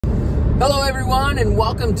Hello everyone and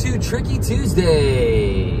welcome to Tricky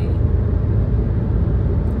Tuesday.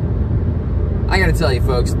 I gotta tell you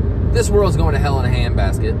folks, this world's going to hell in a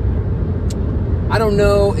handbasket. I don't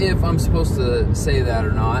know if I'm supposed to say that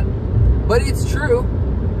or not, but it's true.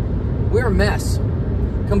 We're a mess.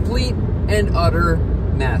 Complete and utter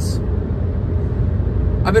mess.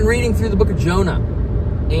 I've been reading through the book of Jonah,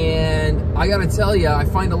 and I gotta tell you, I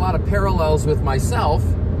find a lot of parallels with myself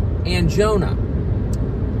and Jonah.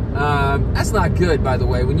 That's not good, by the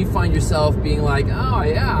way, when you find yourself being like, oh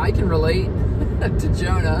yeah, I can relate to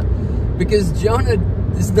Jonah, because Jonah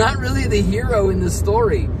is not really the hero in the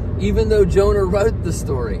story, even though Jonah wrote the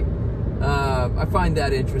story. I find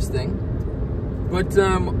that interesting. But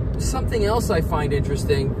something else I find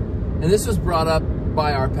interesting, and this was brought up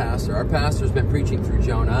by our pastor. Our pastor's been preaching through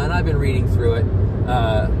Jonah, and I've been reading through it.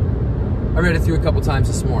 I read it through a couple times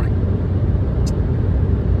this morning.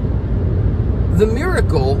 The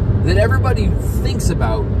miracle that everybody thinks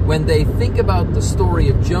about when they think about the story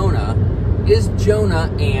of Jonah is Jonah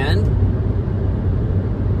and,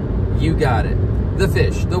 you got it, the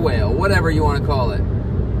fish, the whale, whatever you want to call it.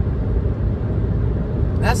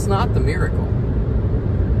 That's not the miracle.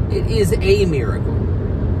 It is a miracle.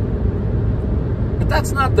 But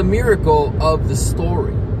that's not the miracle of the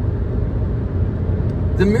story.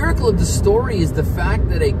 The miracle of the story is the fact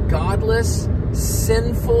that a godless,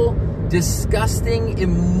 sinful, disgusting,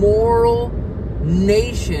 immoral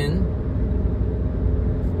nation,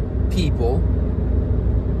 people,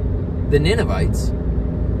 the Ninevites,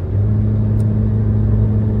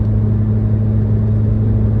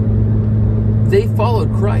 they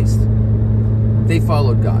followed Christ. They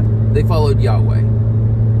followed God. They followed Yahweh.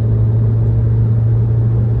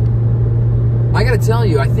 I gotta tell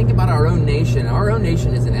you, I think about our own nation. Our own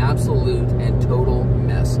nation is an absolute and total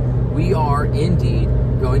mess. We are indeed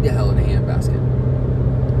going to hell in a handbasket.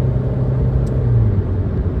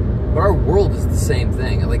 But our world is the same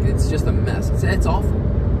thing. Like, it's just a mess. It's awful.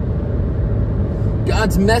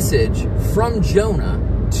 God's message from Jonah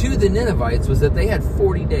to the Ninevites was that they had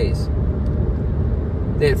 40 days.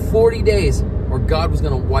 They had 40 days or God was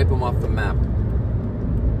going to wipe them off the map.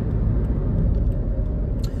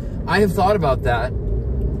 I have thought about that,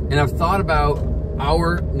 and I've thought about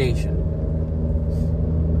our nation.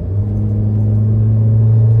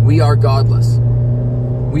 We are godless.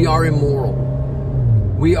 We are immoral.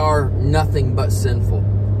 We are nothing but sinful.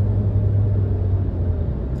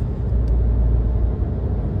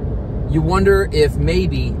 You wonder if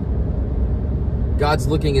maybe God's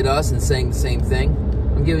looking at us and saying the same thing.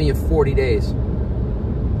 I'm giving you 40 days.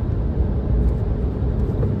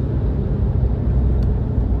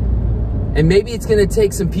 And maybe it's going to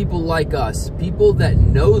take some people like us, people that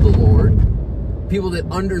know the Lord, people that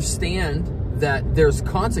understand that there's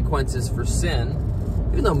consequences for sin,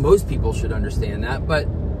 even though most people should understand that, but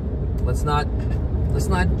let's not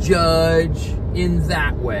judge in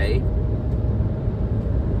that way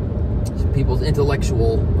people's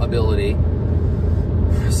intellectual ability,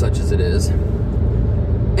 such as it is.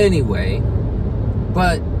 Anyway,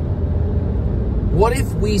 but what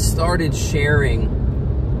if we started sharing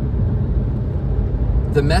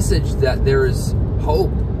the message that there is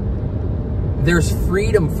hope, there's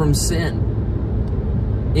freedom from sin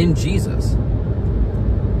in Jesus?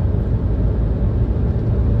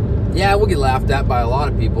 Yeah, we'll get laughed at by a lot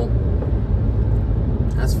of people.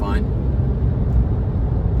 That's fine.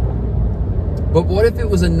 But what if it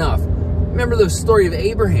was enough? Remember the story of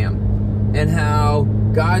Abraham and how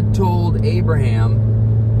God told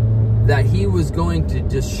Abraham that he was going to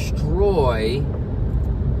destroy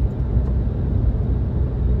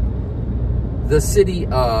the city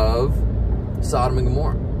of Sodom and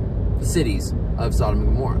Gomorrah. The cities of Sodom and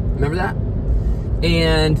Gomorrah. Remember that?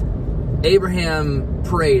 And Abraham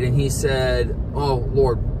prayed and he said, oh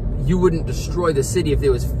Lord, you wouldn't destroy the city if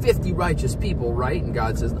there was 50 righteous people, right? And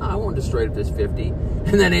God says, no, I won't destroy it if there's 50.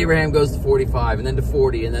 And then Abraham goes to 45, and then to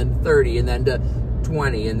 40, and then 30, and then to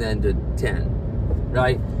 20, and then to 10,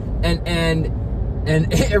 right?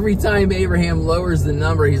 And every time Abraham lowers the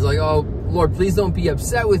number, he's like, oh Lord, please don't be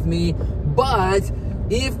upset with me, but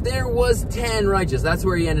if there was 10 righteous, that's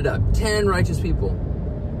where he ended up, 10 righteous people.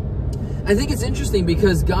 I think it's interesting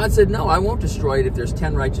because God said, no, I won't destroy it if there's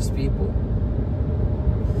 10 righteous people.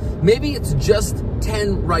 Maybe it's just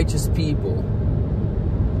 10 righteous people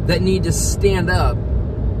that need to stand up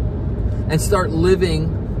and start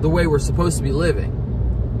living the way we're supposed to be living.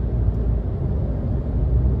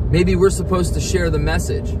 Maybe we're supposed to share the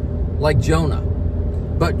message like Jonah,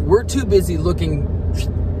 but we're too busy looking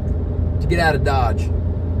to get out of Dodge.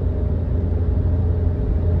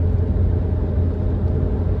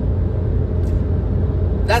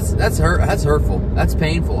 That's hurtful. That's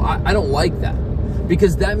painful. I don't like that,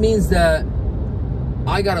 because that means that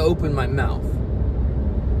I got to open my mouth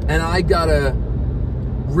and I got to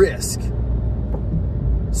risk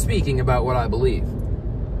speaking about what I believe.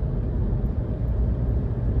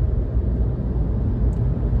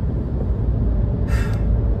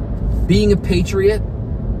 Being a patriot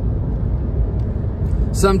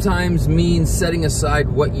sometimes means setting aside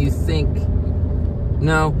what you think.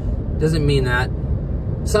 No, doesn't mean that.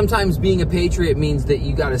 Sometimes being a patriot means that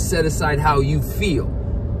you got to set aside how you feel.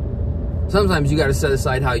 Sometimes you got to set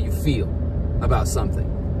aside how you feel about something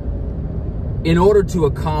in order to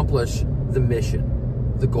accomplish the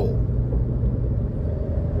mission, the goal.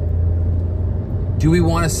 Do we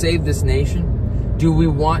want to save this nation? Do we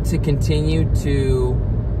want to continue to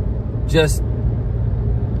just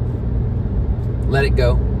let it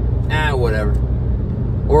go? Whatever.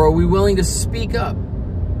 Or are we willing to speak up?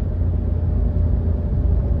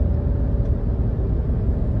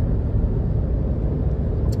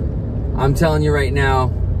 I'm telling you right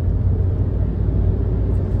now,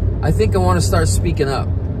 I think I want to start speaking up.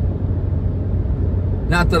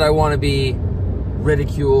 Not that I want to be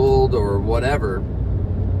ridiculed or whatever.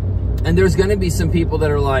 And there's going to be some people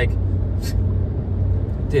that are like,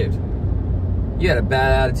 dude, you had a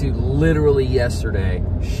bad attitude literally yesterday.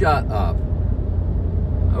 Shut up.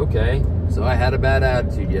 Okay, so I had a bad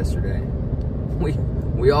attitude yesterday.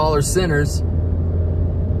 We all are sinners.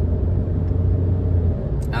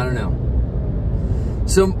 I don't know.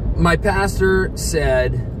 So my pastor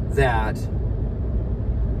said that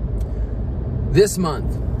this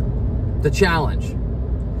month, the challenge,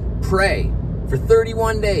 pray for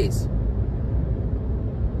 31 days.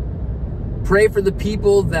 Pray for the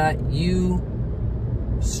people that you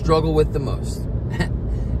struggle with the most.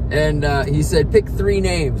 And he said, pick 3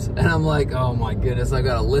 names. And I'm like, oh my goodness, I've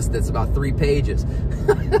got a list that's about 3 pages.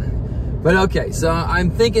 But okay, so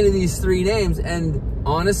I'm thinking of these 3 names, and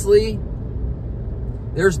honestly,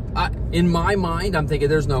 in my mind, I'm thinking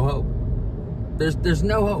there's no hope. There's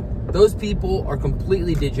no hope. Those people are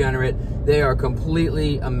completely degenerate. They are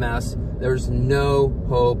completely a mess. There's no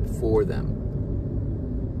hope for them.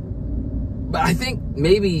 But I think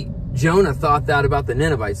maybe Jonah thought that about the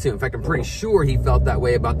Ninevites too. In fact, I'm pretty sure he felt that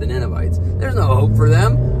way about the Ninevites. There's no hope for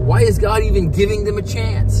them. Why is God even giving them a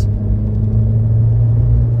chance?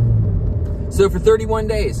 So for 31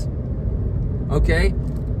 days, okay,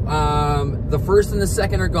 the 1st and the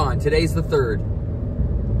 2nd are gone. Today's the 3rd.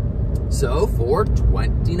 So for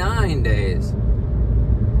 29 days,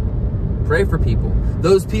 pray for people.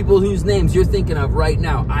 Those people whose names you're thinking of right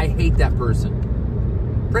now, I hate that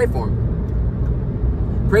person. Pray for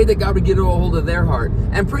them. Pray that God would get a hold of their heart.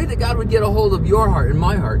 And pray that God would get a hold of your heart and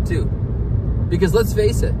my heart too. Because let's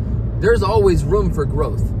face it, there's always room for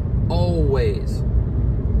growth. Always.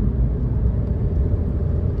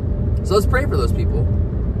 So let's pray for those people.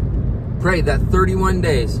 Pray that 31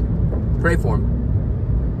 days. Pray for them.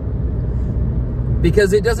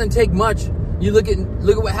 Because it doesn't take much. You look at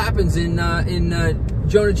what happens in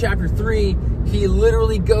Jonah chapter 3. He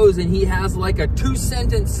literally goes and he has like a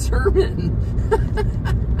 2-sentence sermon.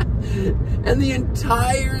 And the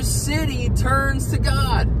entire city turns to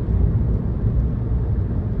God.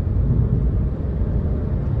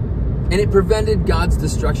 And it prevented God's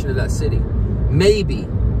destruction of that city. Maybe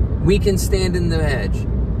we can stand in the edge,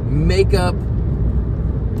 make up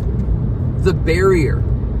the barrier.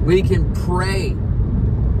 We can pray.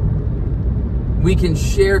 We can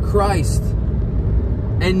share Christ.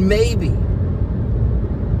 And maybe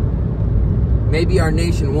our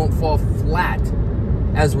nation won't fall flat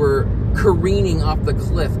as we're careening off the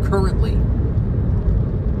cliff currently.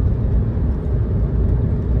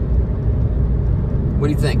 What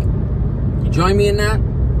do you think? You join me in that?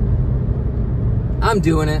 I'm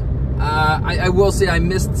doing it. I will say I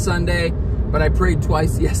missed Sunday, but I prayed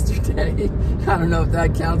twice yesterday. I don't know if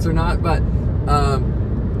that counts or not, but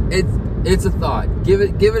it's a thought. Give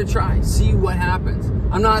it a try. See what happens.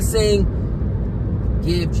 I'm not saying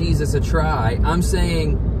give Jesus a try. I'm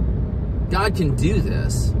saying God can do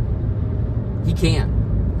this. He can.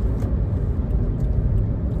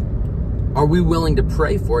 Are we willing to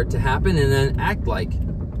pray for it to happen and then act like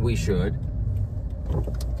we should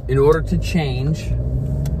in order to change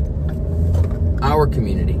our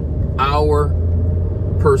community, our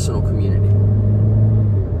personal community?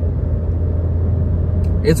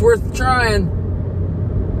 It's worth trying.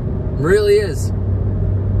 It really is.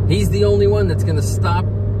 He's the only one that's going to stop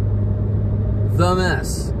the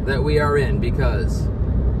mess that we are in, because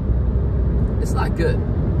it's not good.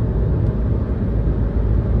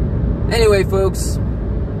 Anyway, folks,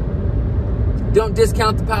 don't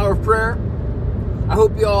discount the power of prayer. I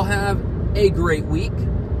hope you all have a great week.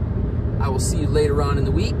 I will see you later on in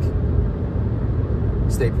the week.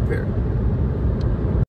 Stay prepared.